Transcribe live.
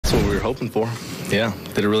hoping for. Yeah,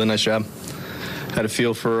 did a really nice job. Had a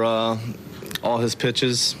feel for all his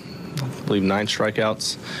pitches. I believe 9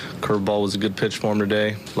 strikeouts. Curveball was a good pitch for him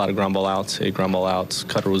today. A lot of ground ball outs, 8 ground ball outs.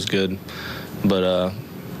 Cutter was good, but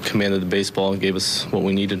commanded the baseball and gave us what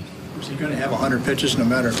we needed. Was he going to have 100 pitches no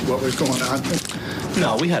matter what was going on?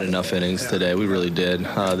 No, we had enough innings today. We really did.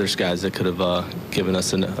 There's guys that could have given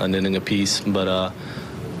us an inning apiece, but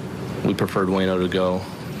we preferred Wayno to go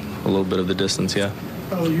a little bit of the distance, yeah.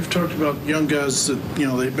 Well, you've talked about young guys that,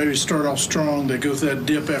 they maybe start off strong, they go through that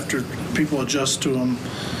dip after people adjust to them.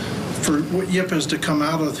 For Yepez to come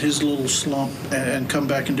out of his little slump and come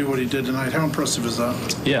back and do what he did tonight, how impressive is that?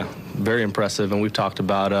 Yeah, very impressive, and we've talked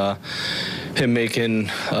about him making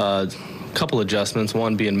a couple adjustments,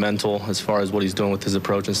 one being mental as far as what he's doing with his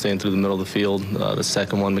approach and staying through the middle of the field, the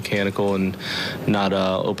second one mechanical and not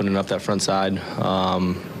opening up that front side.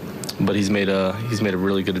 But he's made a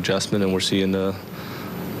really good adjustment, and we're seeing the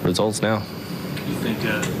results now. You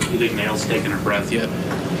think Naile's taking her breath yet?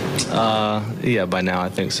 Yeah, by now I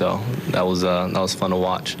think so. That was fun to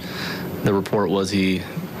watch. The report was he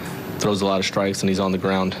throws a lot of strikes and he's on the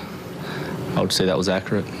ground. I would say that was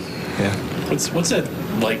accurate. Yeah. What's that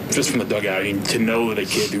like, just from the dugout? I mean, to know that a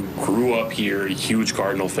kid who grew up here, a huge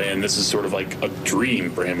Cardinal fan, this is sort of like a dream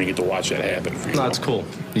for him to get to watch that happen. No, it's cool.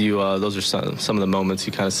 Those are some of the moments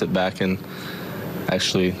you kind of sit back and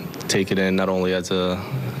actually take it in, not only as a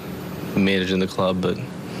manager in the club, but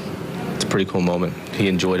it's a pretty cool moment. He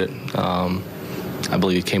enjoyed it. I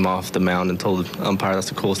believe he came off the mound and told the umpire, that's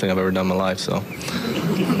the coolest thing I've ever done in my life. So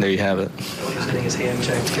there you have it. He's getting his hand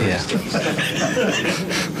checked. Yeah.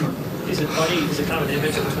 Is it funny? Is it kind of an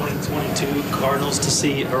image of 2022 Cardinals to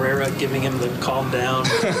see Herrera giving him the calm down,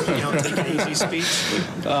 take an easy speech?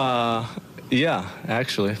 Yeah,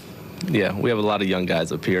 actually. Yeah, we have a lot of young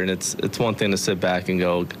guys up here, and it's one thing to sit back and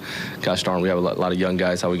go, gosh darn, we have a lot of young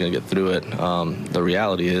guys, how are we going to get through it? The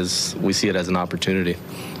reality is we see it as an opportunity.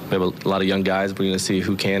 We have a lot of young guys. We're going to see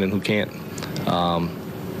who can and who can't. A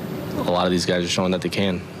lot of these guys are showing that they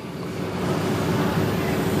can.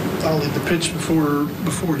 Oli, the pitch before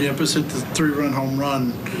Yepez hit the 3-run home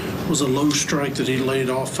run was a low strike that he laid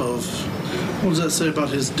off of. What does that say about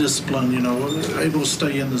his discipline, able to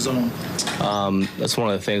stay in the zone? That's one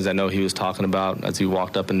of the things I know he was talking about as he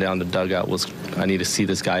walked up and down the dugout was, I need to see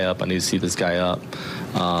this guy up. I need to see this guy up.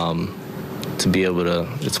 To be able to,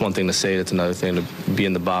 it's one thing to say it, it's another thing to be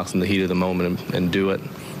in the box in the heat of the moment and do it.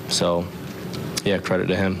 So, yeah, credit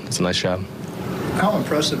to him. It's a nice job. How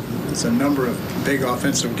impressive is the number of big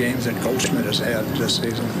offensive games that Goldschmidt has had this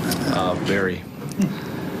season? Very.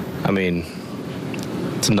 I mean,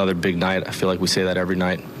 it's another big night. I feel like we say that every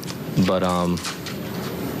night. But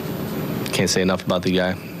can't say enough about the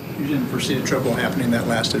guy. You didn't foresee the trouble happening that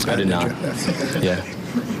lasted? I did not. Yeah.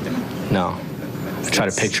 No. I try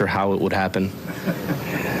to picture how it would happen.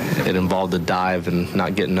 It involved a dive and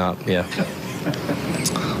not getting up. Yeah.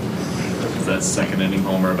 Is that second inning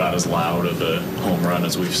homer about as loud of a home run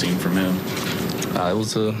as we've seen from him? It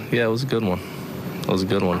was a good one. It was a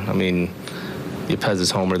good one. I mean,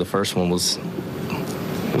 Yepez's homer, the first one was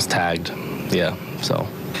tagged. Yeah. So.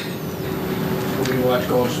 When you watch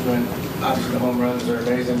Goldschmidt, obviously the home runs are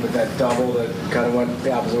amazing, but that double that kind of went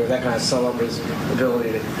the opposite way, that kind of sum up his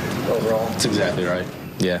ability overall. That's exactly right.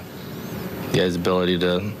 Yeah. Yeah, his ability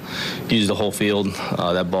to use the whole field.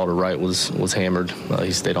 That ball to right was hammered.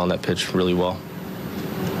 He stayed on that pitch really well.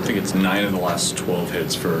 I think it's 9 of the last 12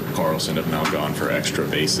 hits for Carlson have now gone for extra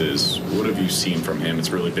bases. What have you seen from him? It's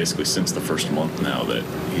really basically since the first month now that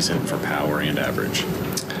he's hitting for power and average.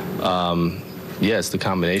 Yeah, it's the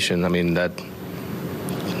combination. I mean, that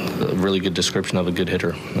a really good description of a good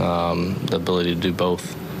hitter. The ability to do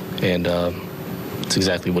both, and it's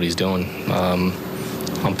exactly what he's doing.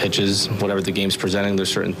 On pitches, whatever the game's presenting,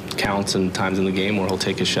 there's certain counts and times in the game where he'll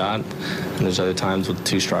take a shot, and there's other times with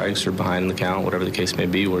 2 strikes or behind the count, whatever the case may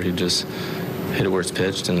be, where he just hit it where it's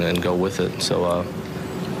pitched and go with it. So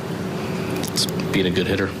it's being a good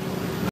hitter.